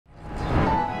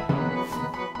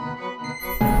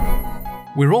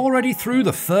We're already through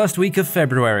the first week of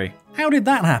February. How did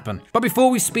that happen? But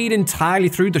before we speed entirely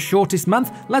through the shortest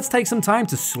month, let's take some time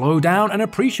to slow down and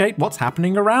appreciate what's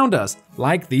happening around us,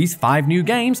 like these 5 new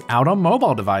games out on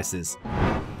mobile devices.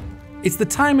 It's the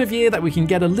time of year that we can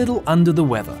get a little under the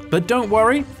weather, but don't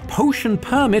worry, Potion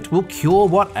Permit will cure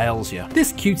what ails you.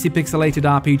 This cutesy pixelated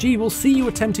RPG will see you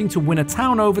attempting to win a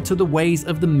town over to the ways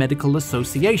of the Medical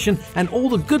Association and all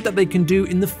the good that they can do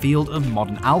in the field of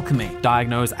modern alchemy.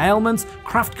 Diagnose ailments,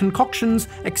 craft concoctions,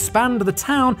 expand the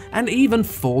town, and even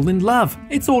fall in love.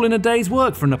 It's all in a day's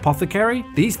work for an apothecary.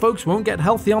 These folks won't get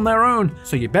healthy on their own,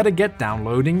 so you better get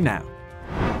downloading now.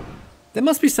 There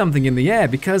must be something in the air,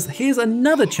 because here's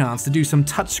another chance to do some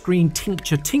touchscreen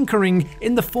tincture tinkering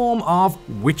in the form of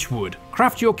Wytchwood.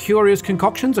 Craft your curious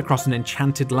concoctions across an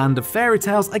enchanted land of fairy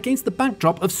tales against the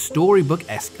backdrop of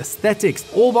storybook-esque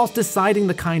aesthetics, all whilst deciding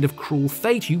the kind of cruel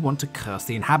fate you want to curse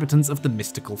the inhabitants of the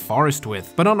mystical forest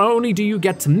with. But not only do you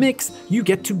get to mix, you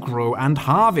get to grow and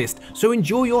harvest, so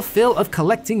enjoy your fill of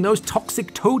collecting those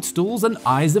toxic toadstools and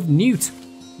eyes of newt.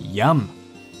 Yum.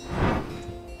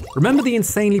 Remember the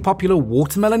insanely popular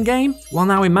watermelon game? Well,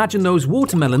 now imagine those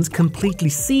watermelons completely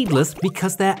seedless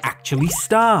because they're actually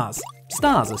stars.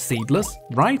 Stars are seedless,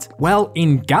 right? Well,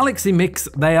 in Galaxy Mix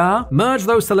they are. Merge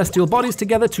those celestial bodies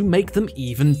together to make them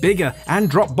even bigger, and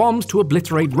drop bombs to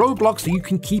obliterate roadblocks so you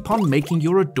can keep on making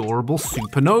your adorable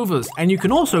supernovas. And you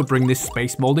can also bring this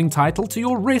space molding title to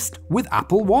your wrist with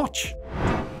Apple Watch.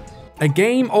 A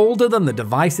game older than the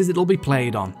devices it'll be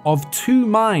played on. Of Two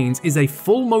Minds is a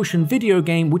full-motion video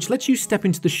game which lets you step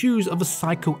into the shoes of a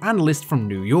psychoanalyst from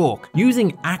New York.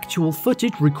 Using actual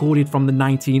footage recorded from the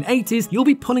 1980s, you'll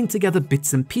be pulling together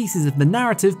bits and pieces of the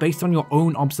narrative based on your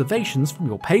own observations from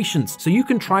your patients, so you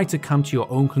can try to come to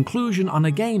your own conclusion on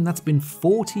a game that's been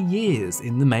 40 years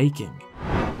in the making.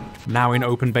 Now in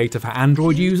open beta for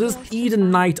Android users,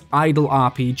 Edenight Idle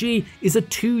RPG is a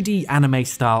 2D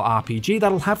anime-style RPG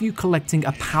that'll have you collecting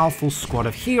a powerful squad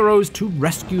of heroes to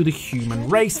rescue the human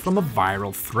race from a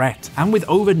viral threat. And with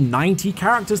over 90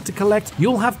 characters to collect,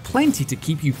 you'll have plenty to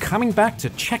keep you coming back to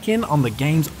check in on the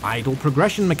game's idle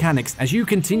progression mechanics as you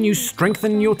continue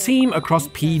strengthening your team across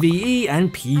PvE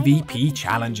and PvP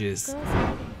challenges.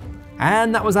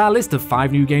 And that was our list of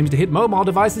 5 new games to hit mobile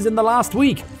devices in the last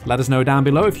week. Let us know down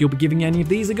below if you'll be giving any of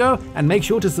these a go, and make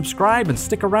sure to subscribe and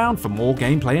stick around for more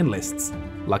gameplay and lists.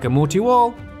 Luck and more to you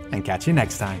all, and catch you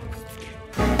next time.